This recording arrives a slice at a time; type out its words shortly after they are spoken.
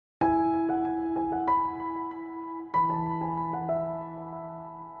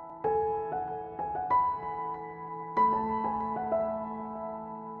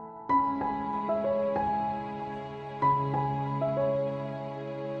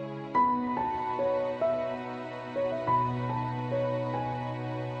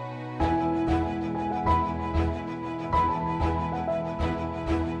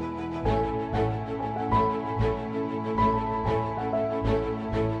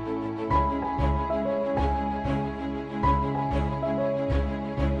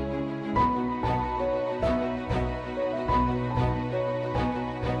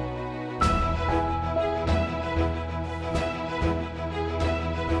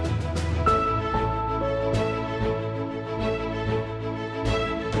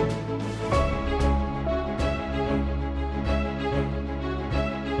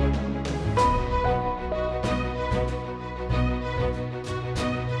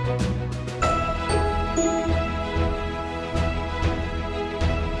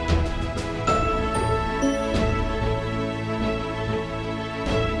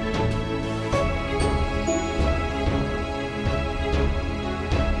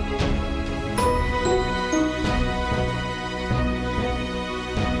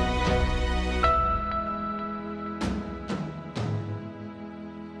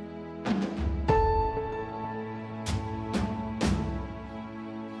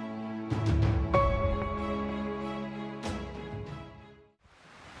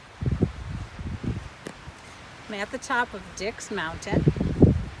I'm at the top of Dick's Mountain.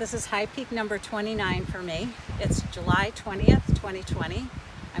 This is high peak number 29 for me. It's July 20th, 2020.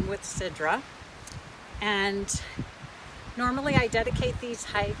 I'm with Sidra. And normally I dedicate these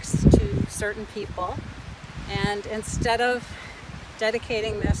hikes to certain people. And instead of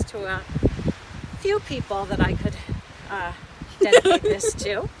dedicating this to a few people that I could dedicate this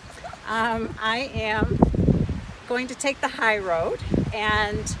to, I am going to take the high road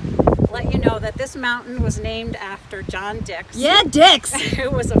and let you know that this mountain was named after John Dix. Yeah, Dix! Who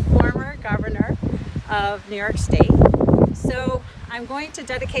was a former governor of New York State. So I'm going to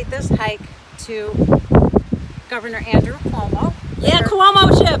dedicate this hike to Governor Andrew Cuomo. Yeah,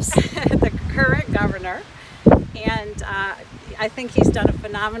 Cuomo chips! The current governor. And I think he's done a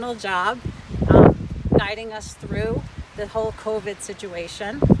phenomenal job guiding us through the whole COVID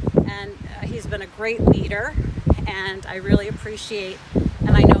situation. And he's been a great leader, and I really appreciate,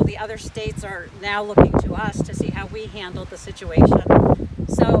 and I know the other states are now looking to us to see how we handled the situation.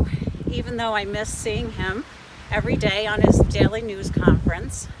 So even though I miss seeing him every day on his daily news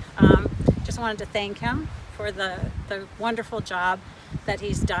conference, just wanted to thank him for the wonderful job that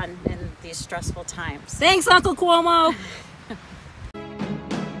he's done in these stressful times. Thanks, Uncle Cuomo!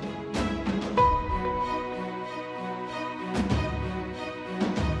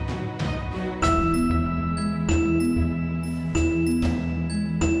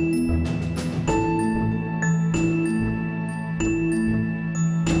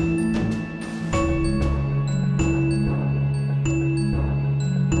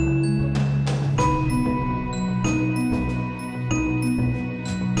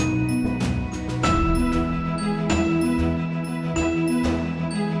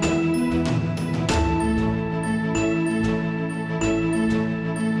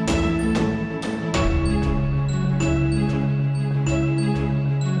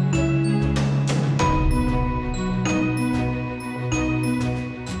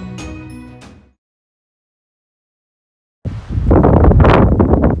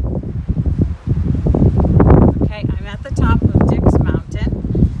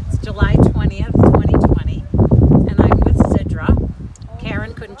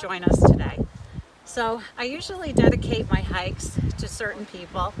 Join us today. So I usually dedicate my hikes to certain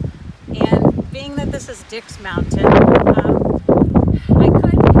people, and being that this is Dick's Mountain, I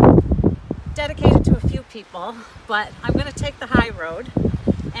could dedicate it to a few people, but I'm going to take the high road,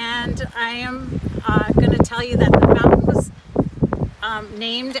 and I am going to tell you that the mountain was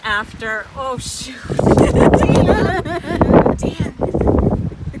named after, oh shoot, damn.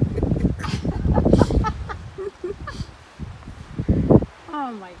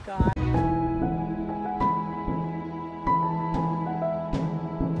 Oh my God.